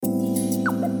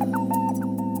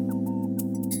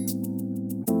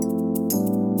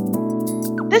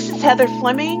This is Heather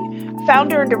Fleming,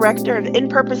 founder and director of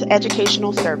In-Purpose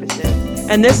Educational Services.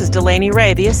 And this is Delaney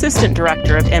Ray, the assistant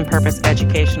director of In-Purpose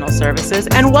Educational Services.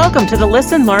 And welcome to the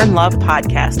Listen, Learn, Love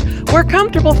podcast, where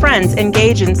comfortable friends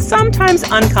engage in sometimes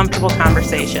uncomfortable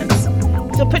conversations.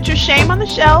 So put your shame on the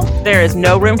shelf. There is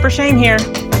no room for shame here.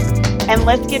 And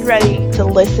let's get ready to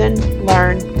listen,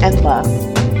 learn, and love.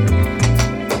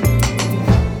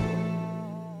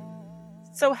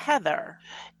 So Heather.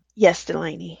 Yes,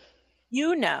 Delaney.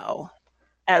 You know,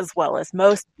 as well as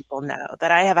most people know,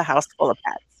 that I have a house full of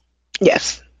pets.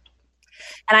 Yes.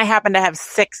 And I happen to have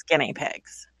 6 guinea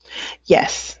pigs.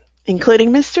 Yes.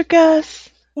 Including Mr. Gus.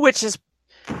 Which is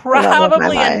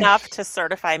probably enough to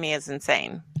certify me as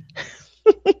insane.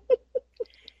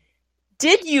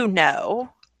 Did you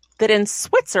know that in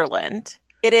Switzerland,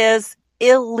 it is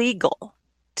illegal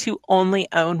to only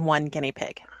own 1 guinea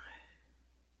pig?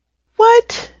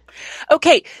 What?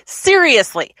 Okay,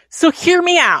 seriously. So hear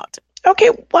me out. Okay,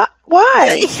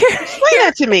 why? Explain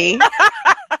that to me.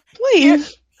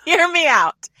 Please. Hear me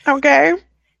out. Okay.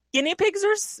 Guinea pigs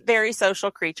are very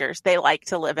social creatures. They like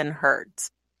to live in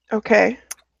herds. Okay.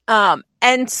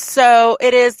 And so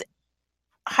it is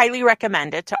highly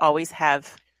recommended to always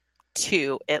have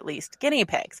 2, at least, guinea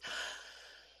pigs.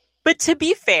 But to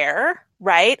be fair,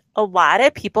 right, a lot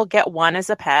of people get 1 as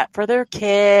a pet for their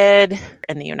kid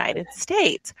in the United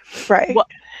States. Right. Well,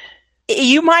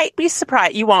 you might be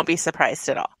surprised. You won't be surprised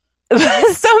at all.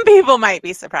 Some people might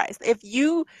be surprised. If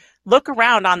you look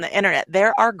around on the internet,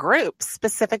 there are groups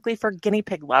specifically for guinea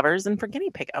pig lovers and for guinea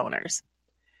pig owners.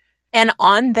 And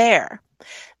on there,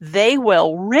 they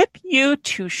will rip you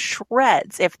to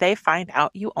shreds if they find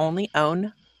out you only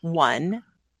own 1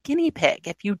 guinea pig,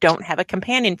 if you don't have a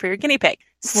companion for your guinea pig.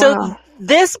 So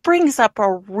This brings up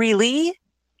a really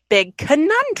big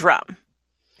conundrum.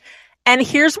 And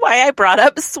here's why I brought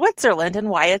up Switzerland and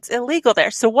why it's illegal there.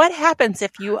 So what happens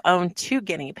if you own 2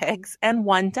 guinea pigs and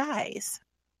 1 dies?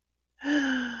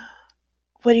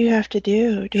 What do you have to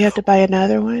do? Do you have to buy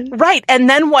another one? Right. And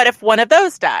then what if one of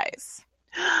those dies?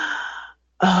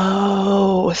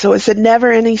 Oh, so it's a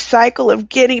never-ending cycle of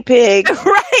guinea pigs.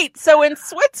 Right. So in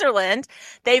Switzerland,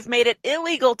 they've made it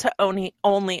illegal to only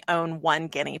own 1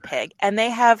 guinea pig. And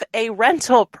they have a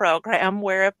rental program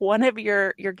where if one of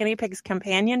your guinea pig's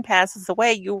companion passes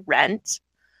away, you rent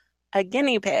a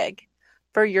guinea pig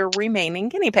for your remaining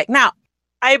guinea pig. Now,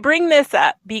 I bring this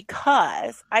up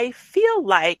because I feel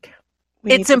like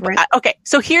it's important. Okay,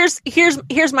 so here's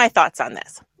my thoughts on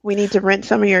this. We need to rent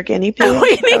some of your guinea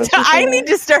pigs. I need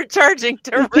to start charging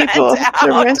to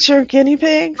rent your guinea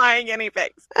pigs. My guinea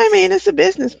pigs. I mean, it's a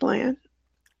business plan.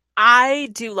 I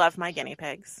do love my guinea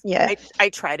pigs. Yes. I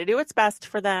try to do what's best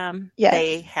for them. Yes.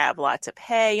 They have lots of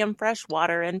hay and fresh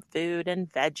water and food and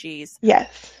veggies.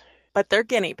 Yes. But they're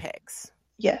guinea pigs.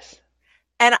 Yes.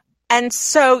 And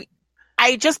so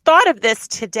I just thought of this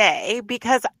today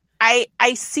because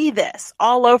I see this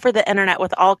all over the internet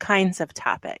with all kinds of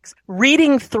topics.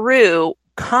 Reading through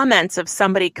comments of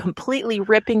somebody completely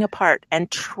ripping apart and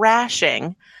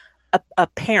trashing a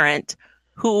parent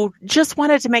who just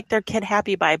wanted to make their kid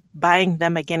happy by buying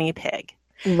them a guinea pig.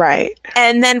 Right.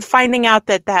 And then finding out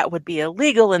that would be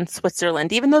illegal in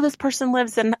Switzerland, even though this person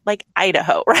lives in like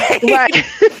Idaho, right? Right.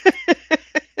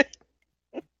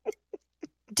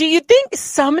 Do you think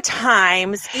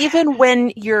sometimes, even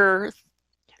when you're...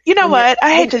 You know what?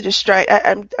 I hate to distract.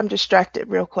 I'm distracted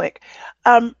real quick.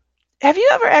 Have you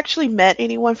ever actually met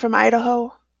anyone from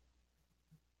Idaho?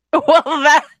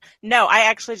 Well, no, I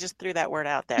actually just threw that word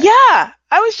out there. Yeah,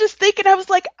 I was just thinking. I was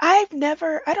like, I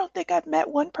don't think I've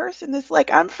met one person that's like,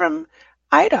 I'm from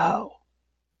Idaho.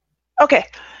 Okay,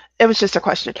 it was just a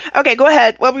question. Okay, go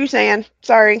ahead. What were you saying?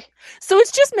 Sorry. So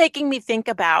it's just making me think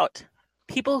about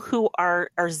people who are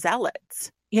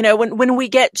zealots. You know, when we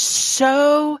get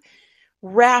so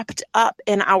wrapped up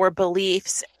in our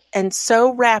beliefs and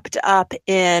so wrapped up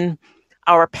in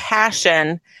our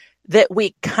passion that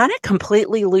we kind of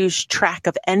completely lose track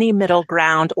of any middle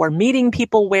ground or meeting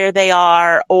people where they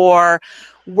are or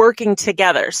working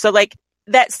together. So like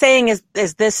that saying is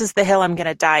this is the hill I'm going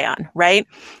to die on, right?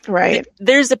 Right.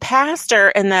 There's a pastor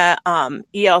in the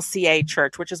ELCA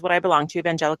church, which is what I belong to,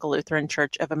 Evangelical Lutheran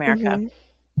Church of America. Mm-hmm.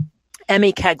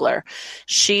 Emmy Kegler.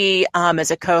 She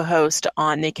is a co-host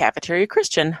on the Cafeteria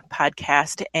Christian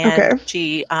podcast, and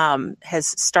she has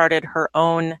started her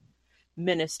own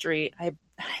ministry. I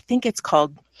think it's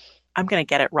called, I'm going to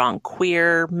get it wrong,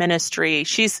 Queer Ministry.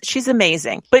 She's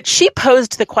amazing. But she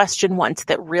posed the question once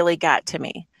that really got to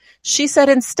me. She said,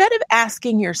 instead of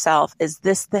asking yourself, is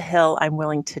this the hill I'm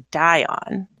willing to die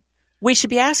on? We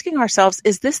should be asking ourselves,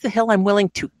 is this the hill I'm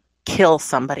willing to kill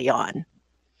somebody on?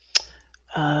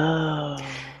 Oh.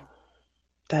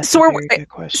 That's a very good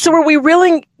question. So are we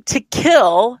willing to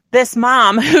kill this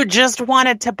mom who just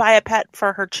wanted to buy a pet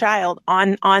for her child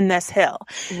on this hill?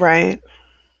 Right.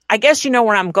 I guess you know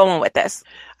where I'm going with this.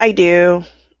 I do.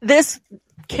 This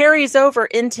carries over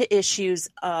into issues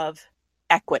of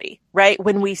equity, right?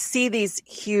 When we see these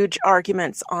huge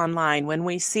arguments online, when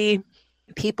we see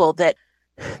people that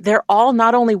they're all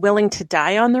not only willing to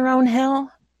die on their own hill,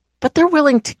 but they're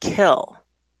willing to kill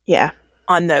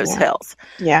on those hills.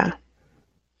 Yeah.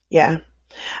 Yeah.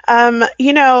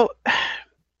 You know,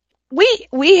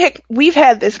 we've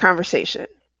had this conversation,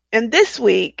 and this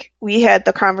week we had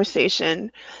the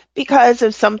conversation because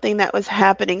of something that was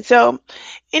happening. So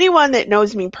anyone that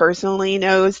knows me personally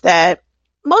knows that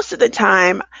most of the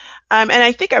time, and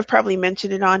I think I've probably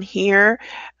mentioned it on here,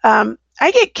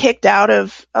 I get kicked out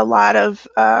of a lot of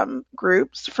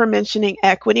groups for mentioning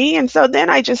equity, and so then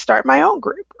I just start my own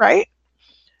group, right?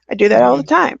 I do that all the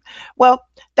time. Well,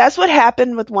 that's what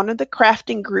happened with one of the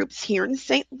crafting groups here in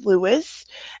St. Louis.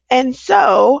 And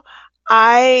so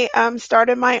I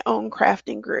started my own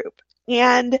crafting group.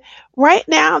 And right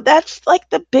now, that's like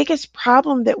the biggest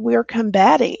problem that we're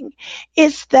combating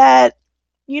is that,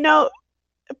 you know,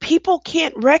 people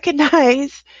can't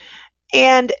recognize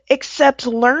and accept a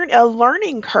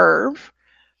learning curve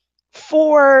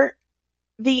for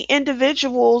the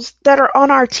individuals that are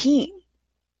on our team.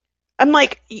 I'm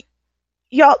like,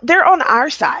 y'all, they're on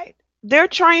our side. They're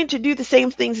trying to do the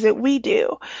same things that we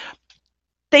do.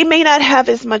 They may not have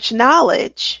as much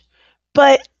knowledge,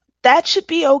 but that should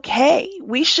be okay.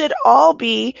 We should all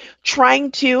be trying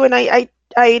to, and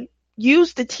I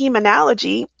use the team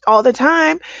analogy all the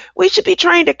time. We should be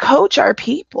trying to coach our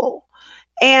people.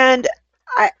 And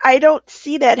I don't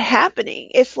see that happening.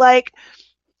 It's like,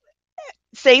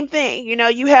 same thing, you know,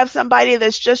 you have somebody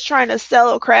that's just trying to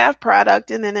sell a craft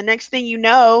product, and then the next thing you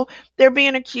know, they're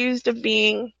being accused of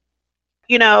being,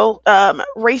 you know,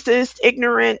 racist,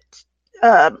 ignorant,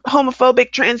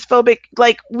 homophobic, transphobic.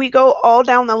 Like, we go all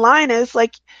down the line. It's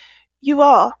like, you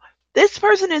all, this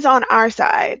person is on our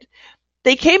side.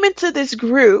 They came into this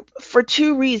group for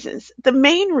two reasons. The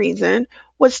main reason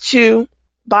was to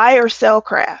buy or sell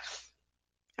crafts.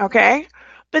 Okay?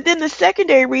 But then the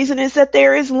secondary reason is that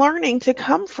there is learning to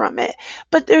come from it.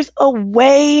 But there's a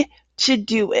way to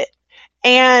do it.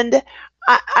 And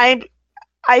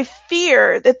I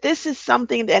fear that this is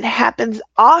something that happens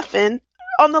often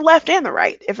on the left and the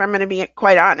right, if I'm going to be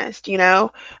quite honest. You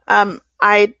know,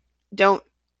 I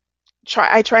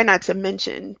try not to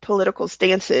mention political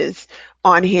stances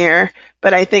on here,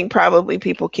 but I think probably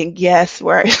people can guess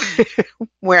where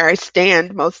where I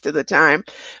stand most of the time.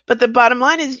 But the bottom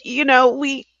line is, you know,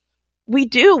 we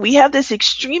have this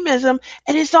extremism,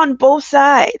 and it's on both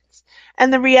sides,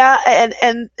 and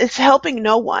and it's helping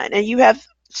no one. And you have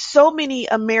so many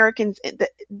Americans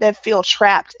that feel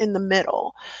trapped in the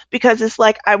middle, because it's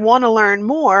like, I want to learn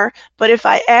more, but if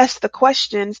I ask the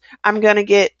questions, I'm going to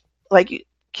get like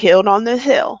killed on this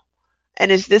hill.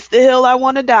 And is this the hill I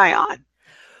want to die on?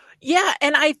 Yeah.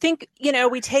 And I think, you know,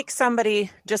 we take somebody,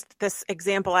 just this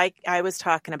example, I was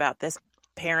talking about this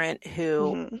parent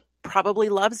who probably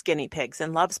loves guinea pigs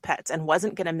and loves pets and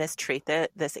wasn't going to mistreat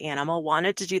this animal,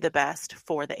 wanted to do the best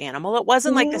for the animal. It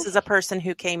wasn't like this is a person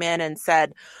who came in and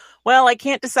said, well, I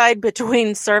can't decide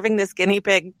between serving this guinea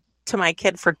pig to my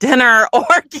kid for dinner or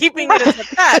keeping it as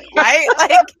a pet, right?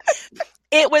 Like,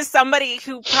 it was somebody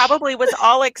who probably was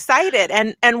all excited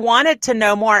and wanted to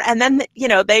know more. And then, you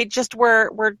know, they just were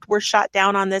shot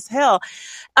down on this hill.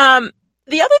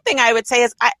 The other thing I would say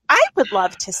is I would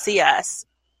love to see us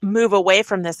move away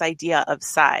from this idea of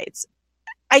sides.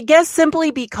 I guess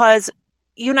simply because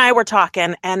you and I were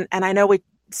talking, and I know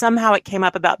somehow it came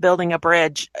up about building a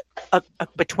bridge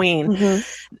between,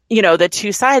 you know, the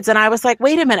two sides. And I was like,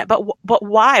 wait a minute, but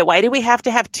why? Why do we have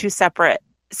to have two separate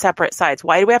sides?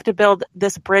 Why do we have to build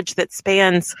this bridge that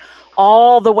spans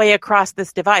all the way across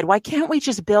this divide? Why can't we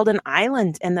just build an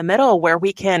island in the middle where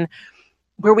we can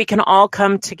all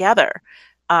come together?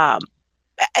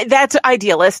 That's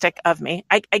idealistic of me.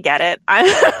 I get it. I'm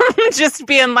just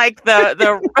being like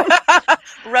the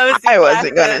rosy. I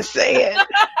wasn't going to say it.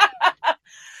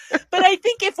 But I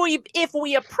think if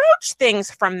we approach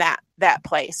things from that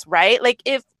place, right? Like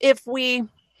if we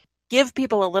give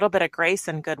people a little bit of grace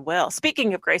and goodwill.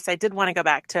 Speaking of grace, I did want to go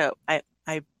back to, I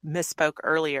misspoke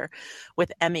earlier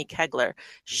with Emmy Kegler.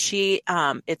 She,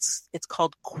 it's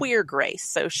called Queer Grace.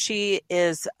 So she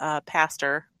is a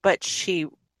pastor, but she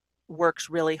works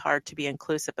really hard to be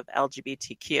inclusive of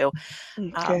LGBTQ.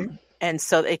 Okay. And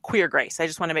so a queer grace. I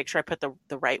just want to make sure I put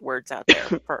the right words out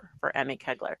there for Emmy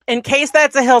Kegler. In case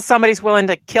that's a hill somebody's willing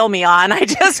to kill me on, I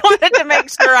just wanted to make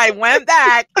sure I went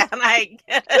back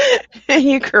and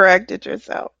you corrected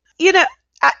yourself.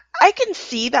 I can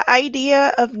see the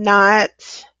idea of not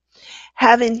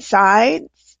having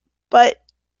sides, but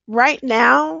right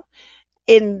now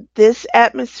in this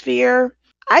atmosphere,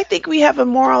 I think we have a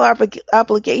moral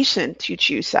obligation to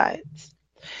choose sides.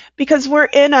 Because we're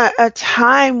in a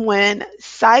time when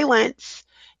silence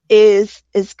is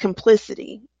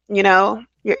complicity.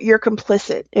 You're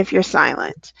complicit if you're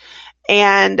silent.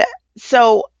 And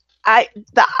so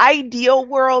the ideal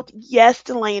world, yes,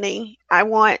 Delaney, I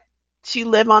want to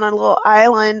live on a little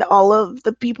island, all of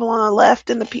the people on the left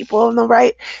and the people on the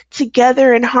right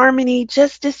together in harmony,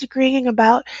 just disagreeing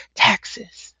about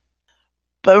taxes.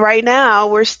 But right now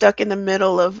we're stuck in the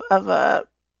middle of a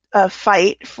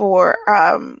fight for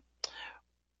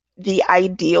the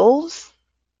ideals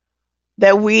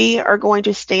that we are going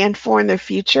to stand for in the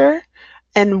future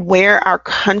and where our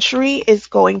country is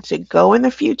going to go in the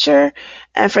future.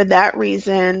 And for that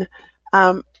reason,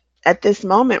 at this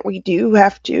moment, we do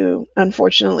have to,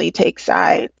 unfortunately, take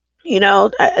sides.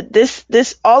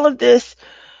 All of this,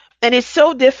 and it's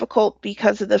so difficult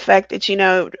because of the fact that,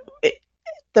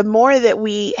 the more that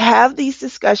we have these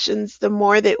discussions, the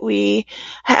more that we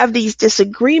have these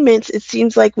disagreements, it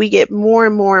seems like we get more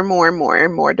and more and more and more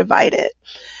and more divided.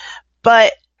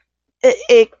 But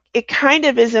it kind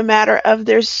of is a matter of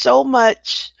there's so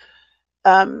many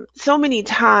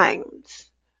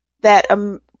times that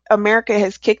America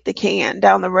has kicked the can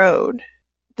down the road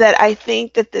that I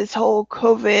think that this whole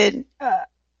COVID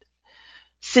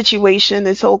situation,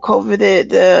 this whole COVID,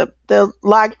 the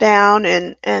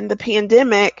lockdown and the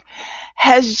pandemic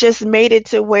has just made it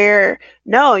to where,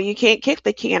 no, you can't kick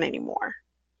the can anymore.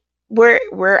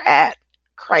 We're at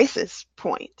crisis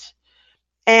point.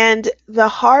 And the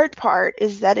hard part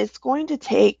is that it's going to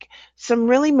take some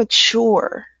really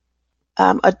mature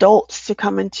adults to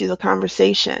come into the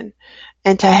conversation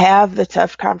and to have the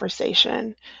tough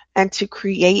conversation and to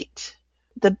create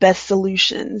the best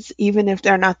solutions, even if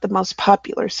they're not the most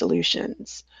popular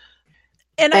solutions.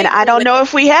 And I don't know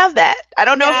if we have that. I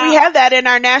don't know if we have that in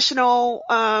our national,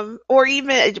 or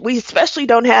even we especially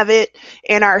don't have it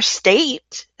in our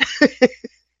state.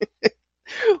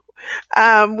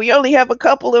 We only have a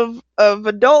couple of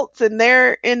adults, and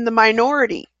they're in the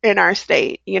minority in our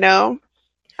state,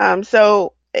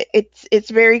 so it's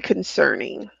very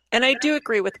concerning. And I do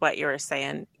agree with what you were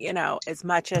saying, as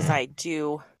much as I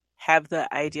do have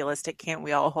the idealistic, can't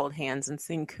we all hold hands and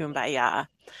sing Kumbaya?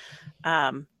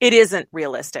 It isn't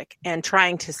realistic. And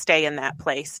trying to stay in that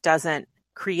place doesn't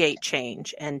create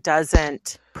change and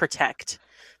doesn't protect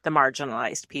the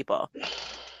marginalized people.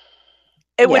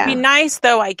 It would be nice,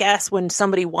 though, I guess, when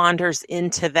somebody wanders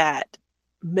into that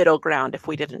middle ground if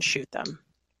we didn't shoot them.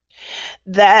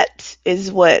 That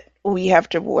is what we have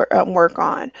to work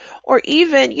on. Or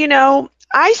even,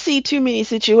 I see too many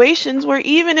situations where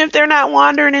even if they're not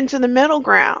wandering into the middle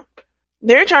ground,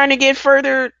 they're trying to get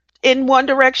further in one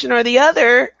direction or the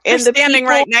other. They're standing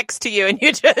right next to you and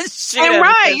you just shoot them.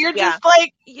 Right. You're just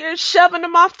like, you're shoving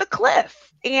them off the cliff.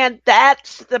 And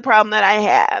that's the problem that I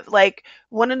have. Like,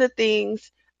 one of the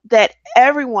things that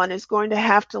everyone is going to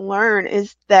have to learn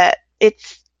is that it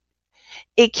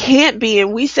can't be,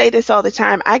 and we say this all the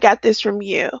time, I got this from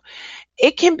you.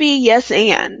 It can be yes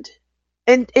and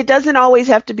it doesn't always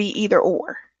have to be either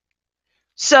or.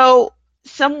 So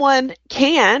someone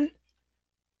can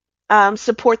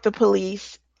support the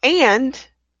police and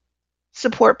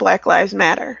support Black Lives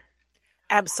Matter.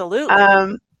 Absolutely.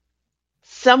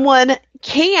 Someone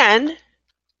can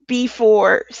be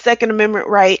for Second Amendment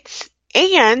rights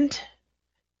and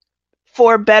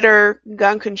for better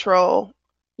gun control.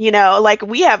 Like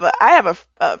I have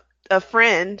a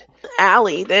friend,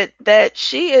 Allie, that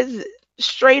she is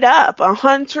straight up a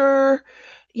hunter,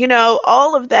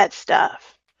 all of that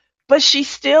stuff. But she's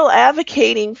still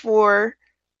advocating for,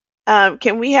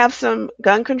 can we have some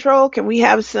gun control? Can we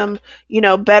have some,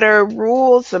 better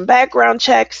rules, some background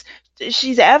checks?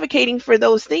 She's advocating for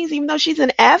those things, even though she's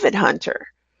an avid hunter.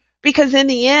 Because in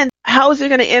the end, how is it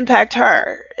going to impact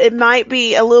her? It might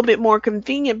be a little bit more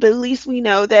convenient, but at least we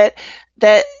know that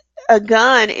a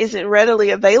gun isn't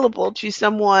readily available to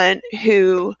someone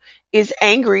who is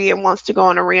angry and wants to go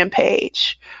on a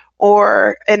rampage,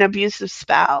 or an abusive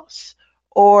spouse,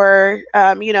 or,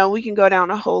 we can go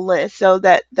down a whole list. So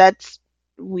that's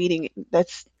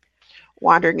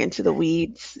wandering into the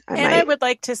weeds. I would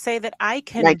like to say that I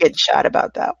get shot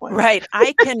about that one. Right.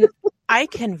 I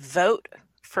can vote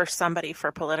for somebody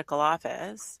for political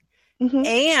office, mm-hmm.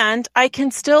 and I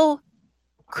can still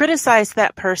criticize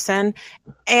that person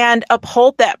and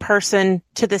uphold that person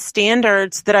to the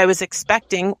standards that I was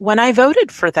expecting when I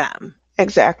voted for them.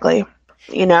 Exactly.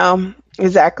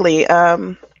 Exactly.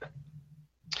 And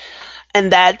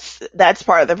that's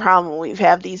part of the problem. We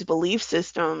have these belief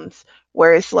systems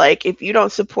where it's like, if you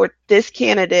don't support this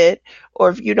candidate, or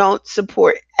if you don't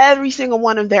support every single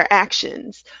one of their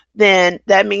actions, then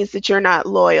that means that you're not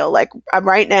loyal. Like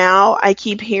right now, I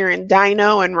keep hearing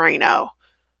Dino and Rhino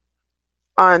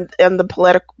on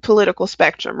the political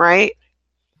spectrum, right?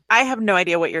 I have no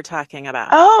idea what you're talking about.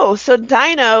 Oh, so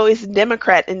Dino is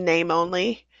Democrat in name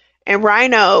only, and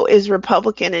Rhino is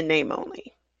Republican in name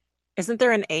only. Isn't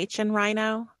there an H in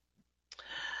Rhino?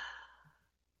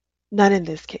 Not in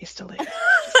this case, Talia.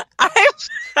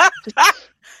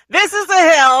 This is a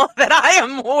hill that I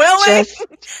am willing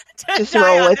to just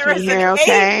roll with me here,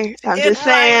 okay? I'm just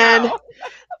saying Rhino.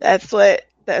 that's what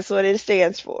it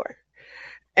stands for.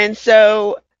 And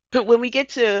so when we get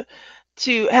to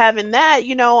having that,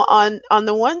 on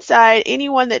the one side,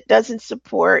 anyone that doesn't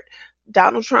support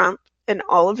Donald Trump and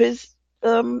all of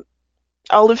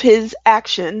his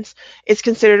actions is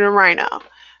considered a rhino.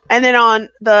 And then on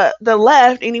the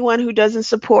left, anyone who doesn't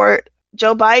support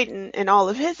Joe Biden and all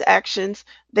of his actions,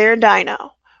 they're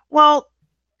dino. Well,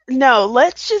 no,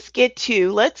 let's get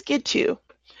to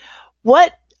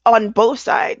what on both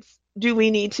sides do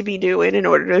we need to be doing in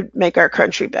order to make our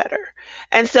country better.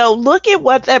 And so look at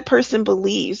what that person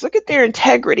believes. Look at their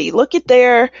integrity. Look at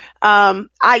their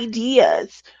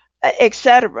ideas,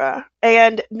 etc.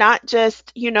 And not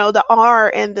just, the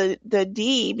R and the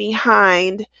D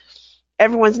behind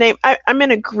everyone's name. I'm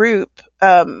in a group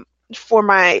for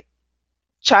my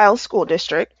child's school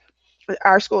district,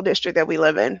 our school district that we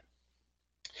live in.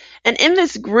 And in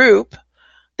this group,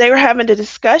 they were having a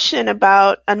discussion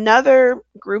about another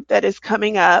group that is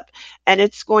coming up, and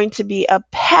it's going to be a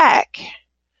PAC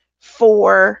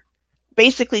for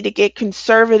basically to get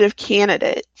conservative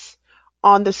candidates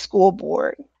on the school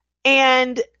board.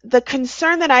 And the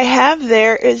concern that I have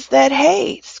there is that,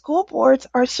 hey, school boards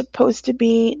are supposed to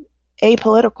be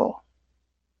apolitical.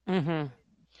 Mm-hmm.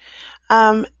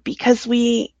 Because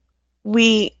we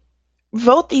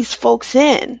vote these folks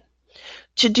in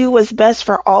to do what's best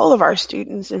for all of our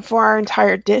students and for our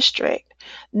entire district,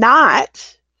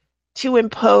 not to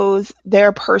impose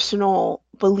their personal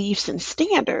beliefs and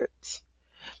standards.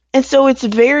 And so it's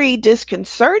very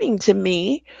disconcerting to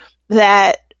me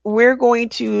that we're going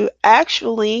to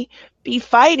actually be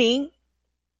fighting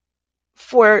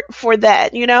for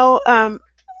that,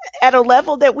 at a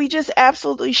level that we just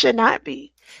absolutely should not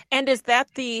be. And is that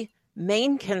the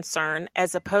main concern,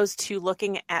 as opposed to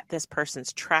looking at this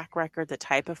person's track record, the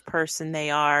type of person they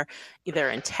are, their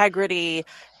integrity,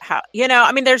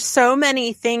 there's so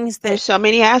many things there's so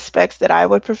many aspects that I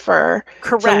would prefer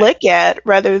to look at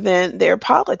rather than their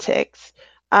politics,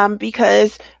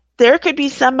 because there could be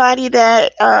somebody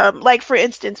that, like for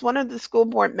instance, one of the school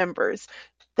board members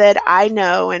that I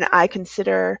know and I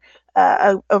consider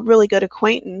a really good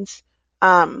acquaintance,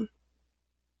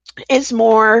 is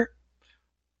more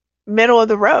middle of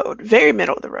the road, very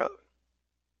middle of the road.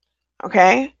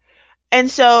 Okay? And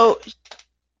so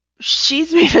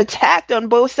she's being attacked on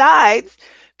both sides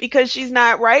because she's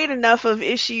not right enough of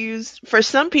issues for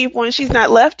some people and she's not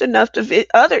left enough of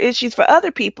other issues for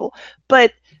other people.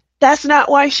 But that's not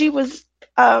why she was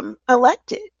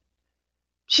elected.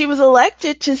 She was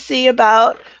elected to see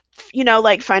about,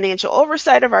 like financial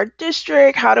oversight of our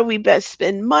district. How do we best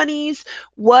spend monies?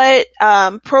 What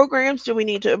programs do we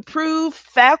need to approve?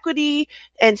 Faculty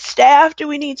and staff do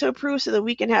we need to approve so that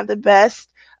we can have the best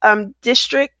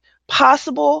district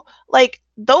possible? Like,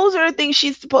 those are the things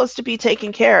she's supposed to be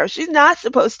taking care of. She's not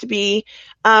supposed to be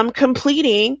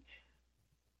completing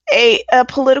a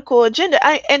political agenda.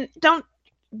 And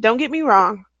don't get me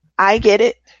wrong. I get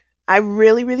it. I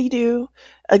really, really do.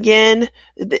 Again,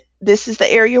 this is the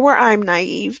area where I'm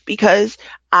naive because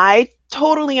I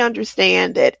totally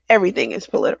understand that everything is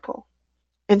political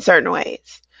in certain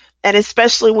ways. And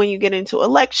especially when you get into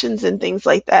elections and things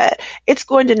like that, it's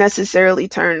going to necessarily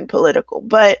turn political.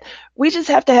 But we just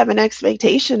have to have an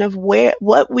expectation of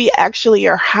what we actually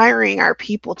are hiring our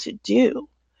people to do.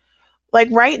 Like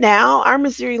right now, our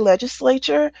Missouri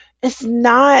legislature is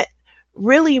not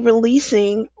really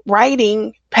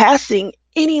passing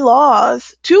any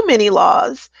laws, too many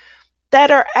laws,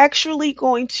 that are actually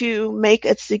going to make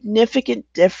a significant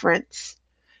difference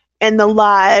in the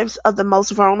lives of the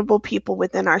most vulnerable people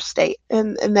within our state,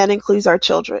 and that includes our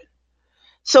children.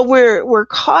 So we're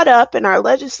caught up in our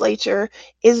legislature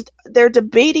is they're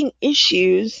debating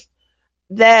issues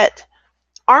that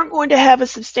aren't going to have a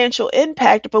substantial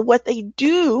impact, but what they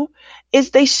do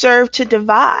is they serve to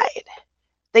divide.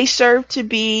 They serve to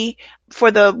be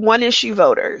for the one issue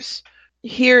voters.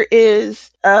 Here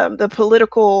is the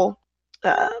political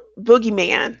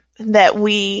boogeyman that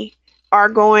we are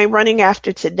running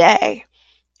after today.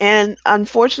 And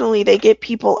unfortunately, they get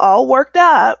people all worked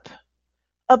up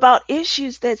about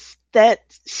issues that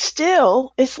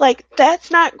still, it's like, that's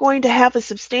not going to have a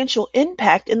substantial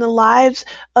impact in the lives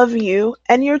of you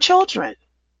and your children.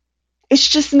 It's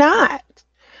just not.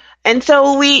 And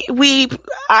so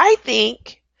I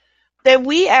think that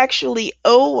we actually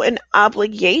owe an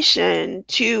obligation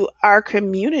to our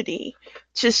community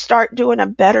to start doing a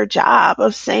better job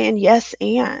of saying yes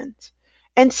and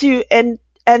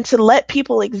to let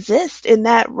people exist in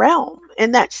that realm,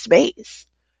 in that space.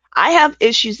 I have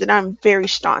issues that I'm very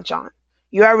staunch on.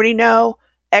 You already know,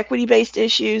 equity-based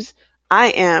issues.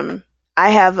 I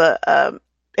have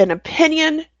an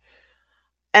opinion,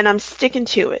 and I'm sticking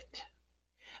to it.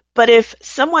 But if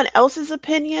someone else's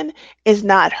opinion is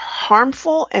not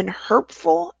harmful and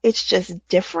hurtful, it's just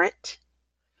different,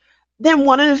 then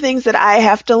one of the things that I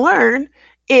have to learn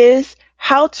is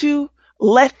how to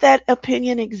let that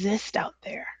opinion exist out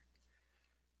there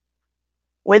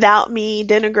without me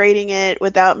denigrating it,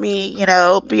 without me,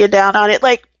 being down on it.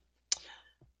 Like,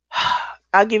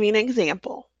 I'll give you an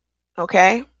example,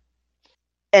 okay?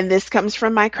 And this comes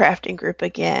from my crafting group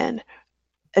again.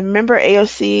 Remember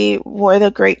AOC wore the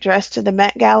great dress to the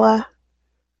Met Gala?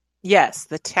 Yes,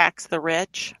 the tax the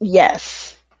rich.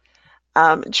 Yes,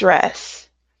 dress.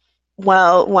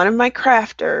 Well, one of my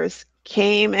crafters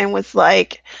came and was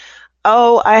like,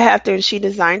 oh, she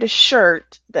designed a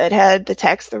shirt that had the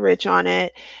tax the rich on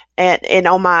it and in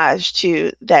homage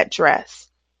to that dress.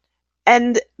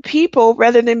 And people,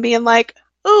 rather than being like,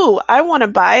 ooh, I want to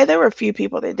buy it, there were a few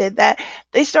people that did that.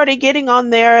 They started getting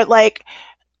on there, like,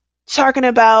 talking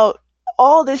about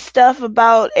all this stuff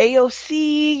about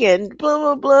AOC and blah,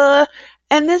 blah, blah.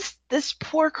 And this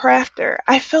poor crafter,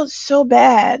 I felt so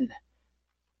bad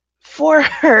for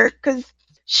her because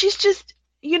she's just,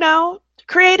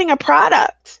 creating a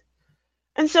product.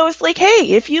 And so it's like,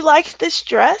 hey, if you like this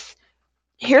dress,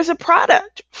 here's a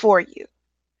product for you.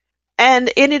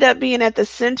 And ended up being at the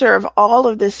center of all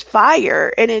of this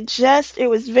fire. And it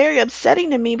was very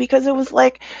upsetting to me because it was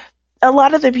like, a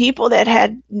lot of the people that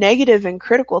had negative and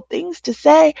critical things to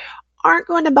say aren't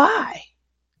going to buy.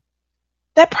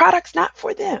 That product's not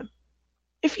for them.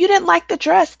 If you didn't like the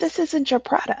dress, this isn't your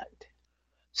product.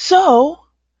 So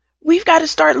we've got to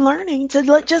start learning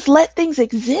to just let things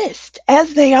exist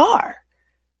as they are.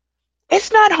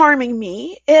 It's not harming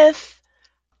me if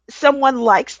someone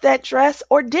likes that dress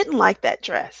or didn't like that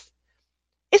dress.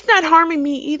 It's not harming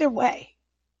me either way.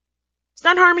 It's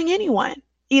not harming anyone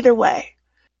either way.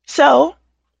 So,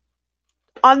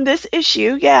 on this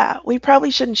issue, yeah, we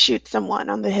probably shouldn't shoot someone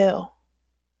on the hill.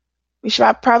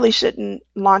 Probably shouldn't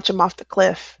launch them off the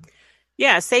cliff.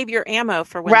 Yeah, save your ammo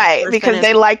for when right, because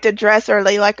they like a dress or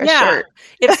they like a shirt.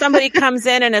 If somebody comes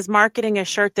in and is marketing a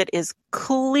shirt that is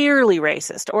clearly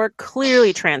racist or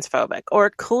clearly transphobic or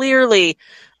clearly,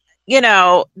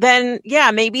 then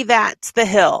maybe that's the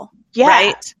hill. Yeah.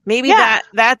 Right? Maybe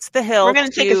that's the hill. We're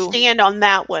going to take a stand on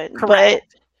that one.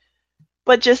 Correct.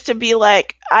 But just to be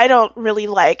like, I don't really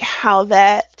like how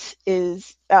that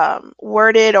is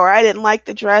worded, or I didn't like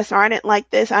the dress, or I didn't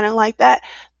like this, I didn't like that,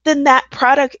 then that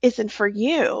product isn't for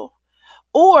you.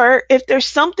 Or if there's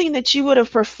something that you would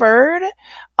have preferred,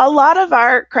 a lot of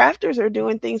our crafters are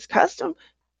doing things custom.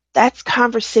 That's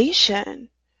conversation.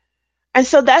 And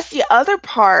so that's the other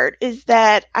part, is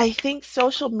that I think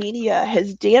social media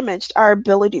has damaged our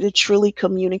ability to truly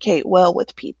communicate well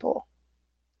with people.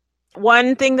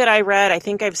 One thing that I read, I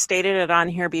think I've stated it on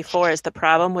here before, is the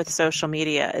problem with social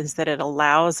media is that it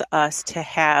allows us to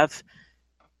have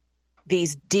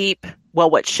these deep,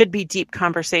 what should be deep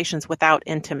conversations without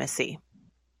intimacy.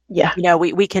 Yeah.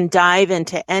 We can dive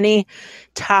into any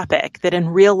topic that in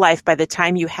real life, by the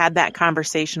time you had that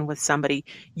conversation with somebody,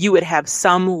 you would have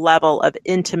some level of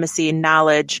intimacy,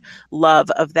 knowledge, love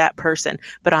of that person.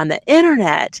 But on the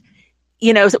internet,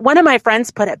 one of my friends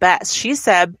put it best. She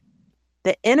said,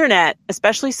 the internet,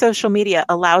 especially social media,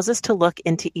 allows us to look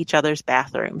into each other's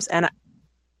bathrooms. And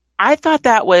I thought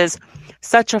that was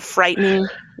such a frightening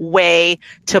way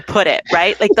to put it,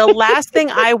 right? Like, the last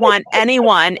thing I want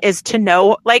anyone is to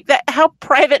know, like, that how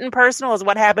private and personal is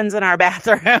what happens in our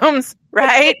bathrooms,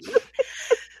 right?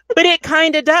 But it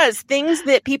kind of does. Things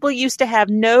that people used to have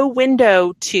no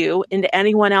window to into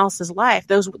anyone else's life,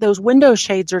 those window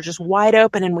shades are just wide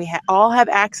open, and we all have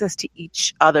access to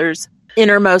each other's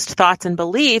innermost thoughts and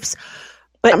beliefs,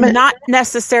 but not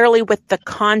necessarily with the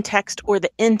context or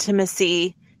the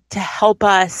intimacy to help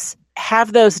us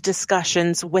have those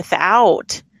discussions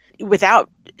without,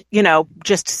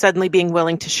 just suddenly being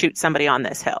willing to shoot somebody on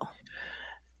this hill.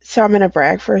 So I'm going to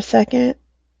brag for a second.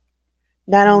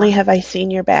 Not only have I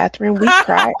seen your bathroom, we've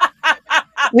cried.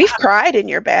 We've cried in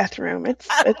your bathroom.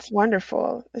 It's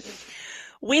wonderful.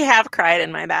 We have cried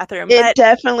in my bathroom. It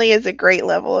definitely is a great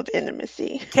level of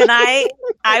intimacy.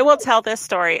 I will tell this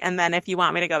story, and then if you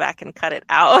want me to go back and cut it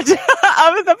out of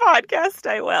the podcast,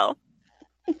 I will.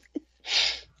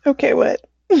 Okay, what?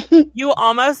 You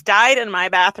almost died in my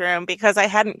bathroom because I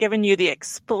hadn't given you the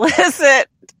explicit,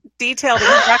 detailed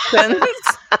instructions.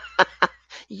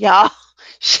 Y'all.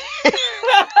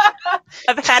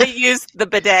 Of how to use the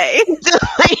bidet.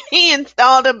 He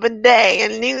installed a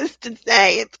bidet, and needless to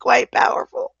say, it's quite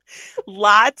powerful.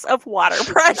 Lots of water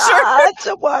pressure. Lots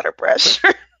of water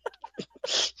pressure.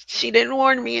 She didn't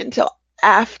warn me until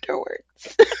afterwards.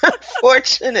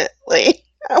 Unfortunately,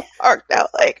 I walked out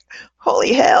like,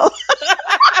 holy hell.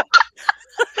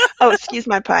 Oh, excuse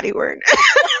my potty word.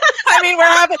 I mean, we're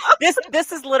having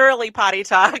this is literally potty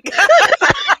talk.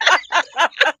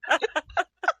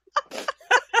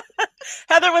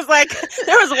 Heather was like,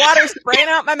 there was water spraying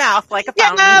out my mouth like a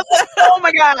fountain. Yeah, oh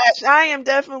my gosh, I am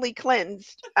definitely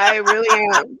cleansed. I really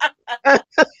am.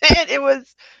 It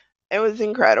was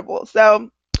incredible. So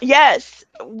yes,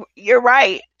 you're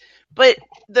right. But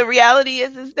the reality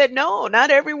is that no,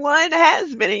 not everyone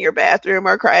has been in your bathroom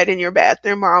or cried in your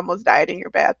bathroom or almost died in your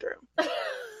bathroom.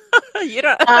 You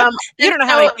don't know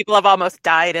how many people have almost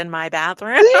died in my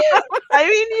bathroom.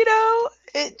 I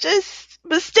mean,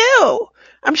 but still,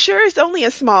 I'm sure it's only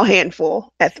a small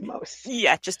handful at the most.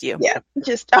 Yeah, just you. Yeah,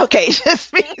 just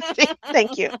me.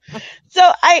 Thank you. So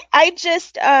I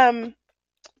just, I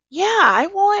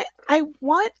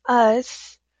want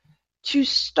us to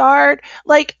start,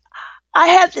 like, I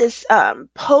had this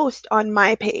post on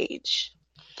my page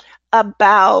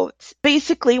about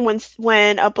basically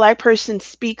when a Black person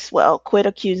speaks well, quit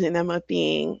accusing them of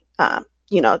being,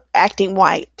 acting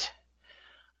white.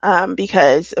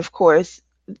 Because, of course,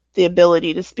 the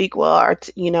ability to speak well,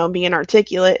 being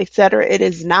articulate, etc., it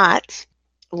is not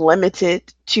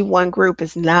limited to one group.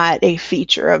 It's not a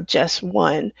feature of just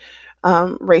one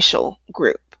racial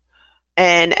group.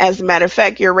 And as a matter of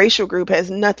fact, your racial group has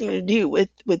nothing to do with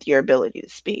your ability to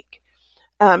speak.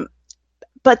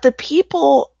 But the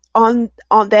people on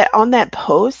that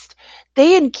post,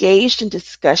 they engaged in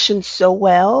discussion so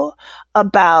well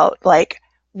about like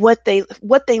what they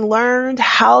learned,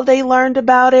 how they learned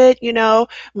about it,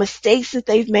 mistakes that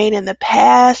they've made in the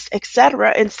past, etc.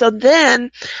 And so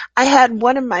then I had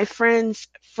one of my friends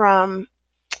from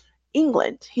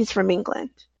England. He's from England.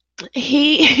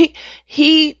 He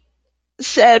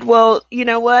said, well, you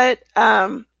know what?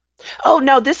 Oh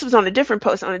no, this was on a different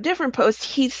post. On a different post,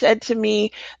 he said to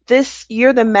me,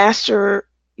 you're the master,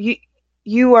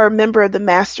 you are a member of the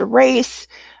master race,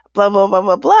 blah, blah, blah,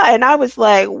 blah, blah. And I was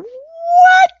like,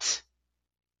 what?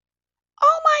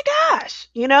 Oh my gosh.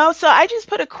 So I just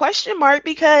put a question mark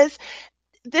because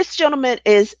this gentleman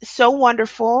is so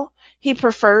wonderful. He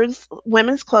prefers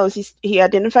women's clothes. He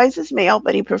identifies as male,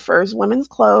 but he prefers women's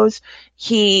clothes.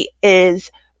 He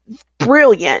is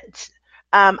brilliant.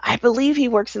 I believe he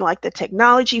works in like the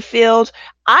technology field.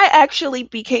 I actually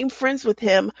became friends with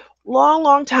him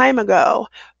long time ago.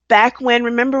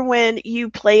 Remember when you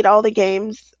played all the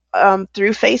games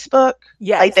through Facebook?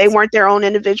 Yes. Like they weren't their own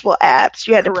individual apps.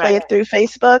 You had to play it through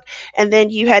Facebook, and then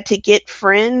you had to get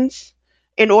friends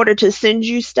in order to send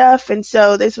you stuff. And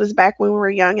so this was back when we were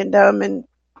young and dumb and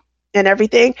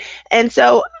everything. And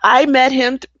so I met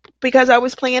him because I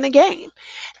was playing a game.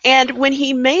 And when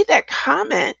he made that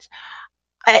comment,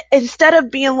 instead of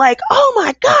being like, oh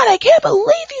my God, I can't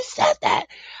believe you said that,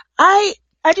 I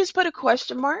just put a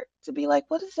question mark to be like,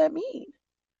 what does that mean?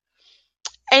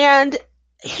 And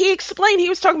he explained, he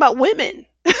was talking about women.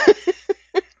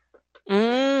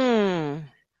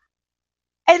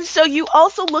 And so you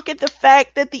also look at the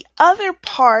fact that the other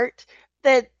part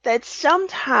that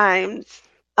sometimes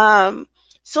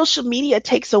social media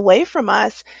takes away from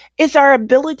us is our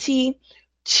ability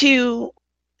to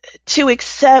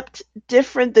accept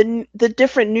the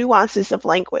different nuances of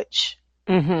language.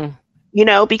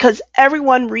 Mm-hmm. Because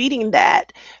everyone reading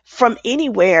that from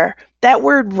anywhere, that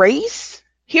word race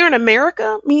here in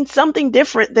America means something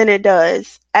different than it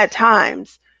does at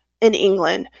times in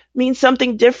England, means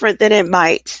something different than it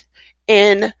might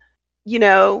in,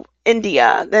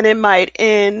 India, than it might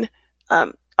in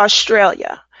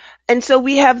Australia. And so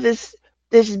we have this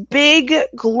big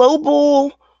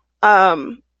global,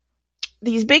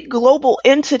 these big global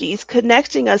entities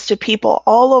connecting us to people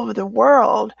all over the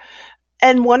world.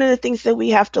 And one of the things that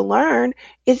we have to learn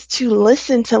is to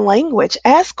listen to language,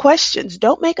 ask questions,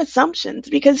 don't make assumptions,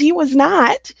 because he was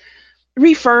not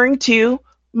referring to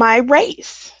my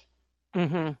race.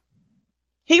 Mm-hmm.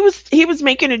 He was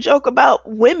making a joke about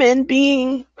women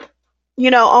being,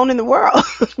 owning the world,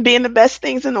 being the best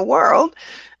things in the world.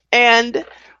 And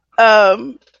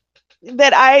because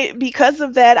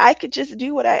of that, I could just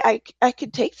do what I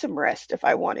could take some rest if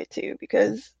I wanted to,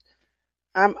 because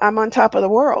I'm on top of the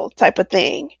world type of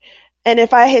thing. And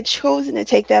if I had chosen to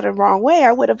take that the wrong way,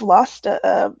 I would have lost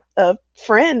a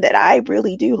friend that I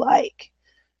really do like.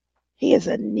 He is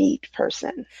a neat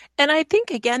person. And I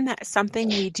think, again, that's something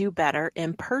we do better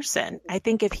in person. I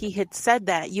think if he had said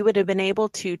that, you would have been able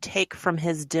to take from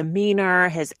his demeanor,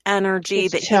 his energy,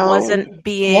 His that tone. he wasn't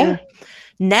being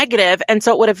negative. And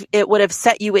so it would have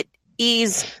set you at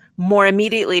ease more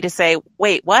immediately to say,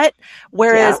 wait, what?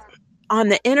 Whereas on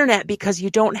the internet, because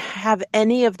you don't have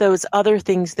any of those other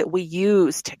things that we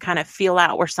use to kind of feel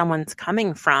out where someone's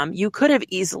coming from, you could have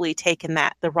easily taken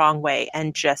that the wrong way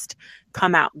and just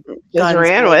come out. Just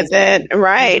ran with it.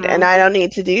 Right. And I don't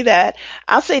need to do that.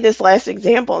 I'll say this last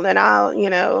example, and then I'll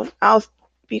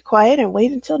be quiet and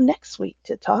wait until next week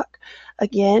to talk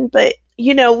again. But,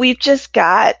 we've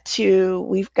got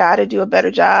to do a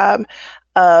better job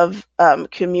of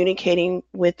communicating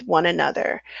with one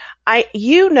another.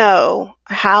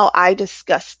 How I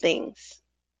discuss things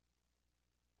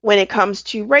when it comes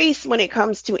to race, when it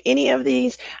comes to any of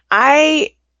these.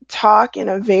 I talk in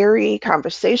a very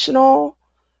conversational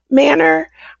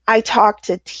manner. I talk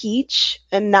to teach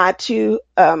and not to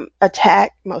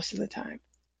attack most of the time.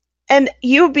 And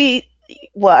I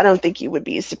don't think you would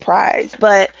be surprised,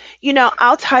 but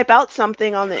I'll type out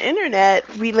something on the internet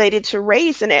related to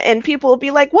race, and people will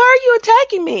be like, "Why are you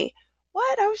attacking me?"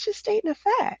 What? I was just stating a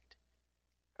fact.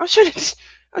 I was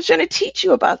trying to teach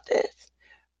you about this.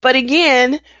 But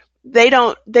again, they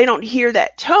don't hear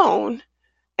that tone,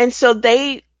 and so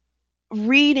they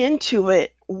read into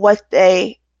it what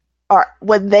they are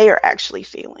actually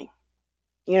feeling.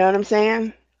 You know what I'm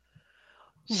saying?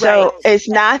 Right. So it's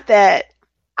not that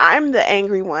I'm the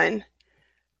angry one,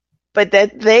 but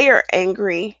that they are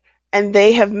angry, and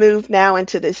they have moved now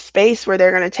into this space where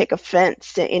they're going to take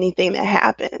offense to anything that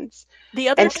happens. The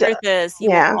other truth is you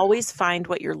will always find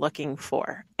what you're looking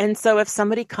for. And so if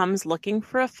somebody comes looking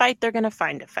for a fight, they're going to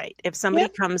find a fight. If somebody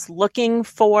comes looking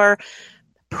for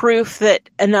proof that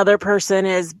another person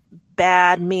is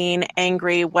bad, mean,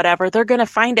 angry, whatever, they're going to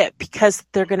find it, because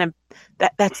they're going to,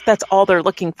 that's all they're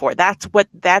looking for. That's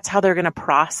how they're going to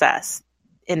process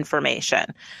information.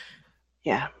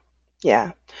 Yeah.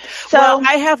 So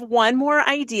I have one more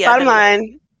idea. Bottom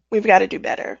line, we've got to do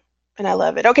better. And I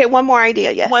love it. Okay, one more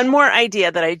idea. Yes. One more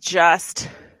idea that I just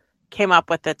came up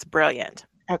with that's brilliant.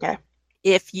 Okay.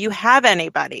 If you have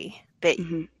anybody that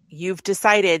you've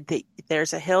decided that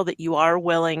there's a hill that you are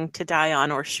willing to die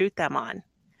on or shoot them on,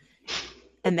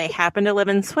 and they happen to live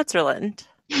in Switzerland,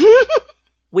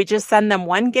 we just send them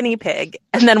one guinea pig,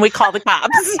 and then we call the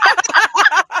cops.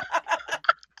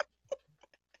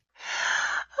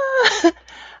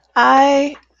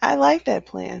 I like that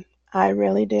plan. I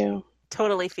really do.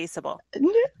 Totally feasible.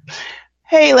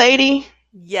 Hey, lady.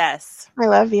 Yes. I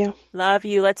love you. Love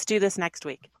you. Let's do this next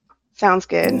week. Sounds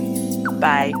good.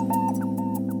 Bye.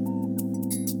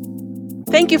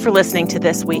 Thank you for listening to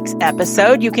this week's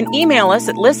episode. You can email us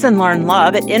at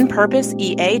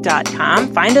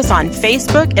listenlearnlove@inpurposeea.com. Find us on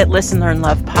Facebook at Listen Learn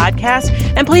Love Podcast.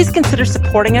 And please consider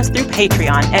supporting us through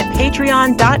Patreon at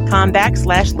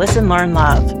patreon.com/Listen Learn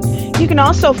Love. You can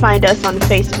also find us on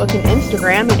Facebook and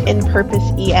Instagram at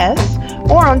InPurposeES,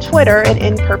 or on Twitter at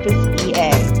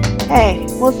InPurposeEA. Hey,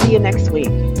 we'll see you next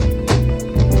week.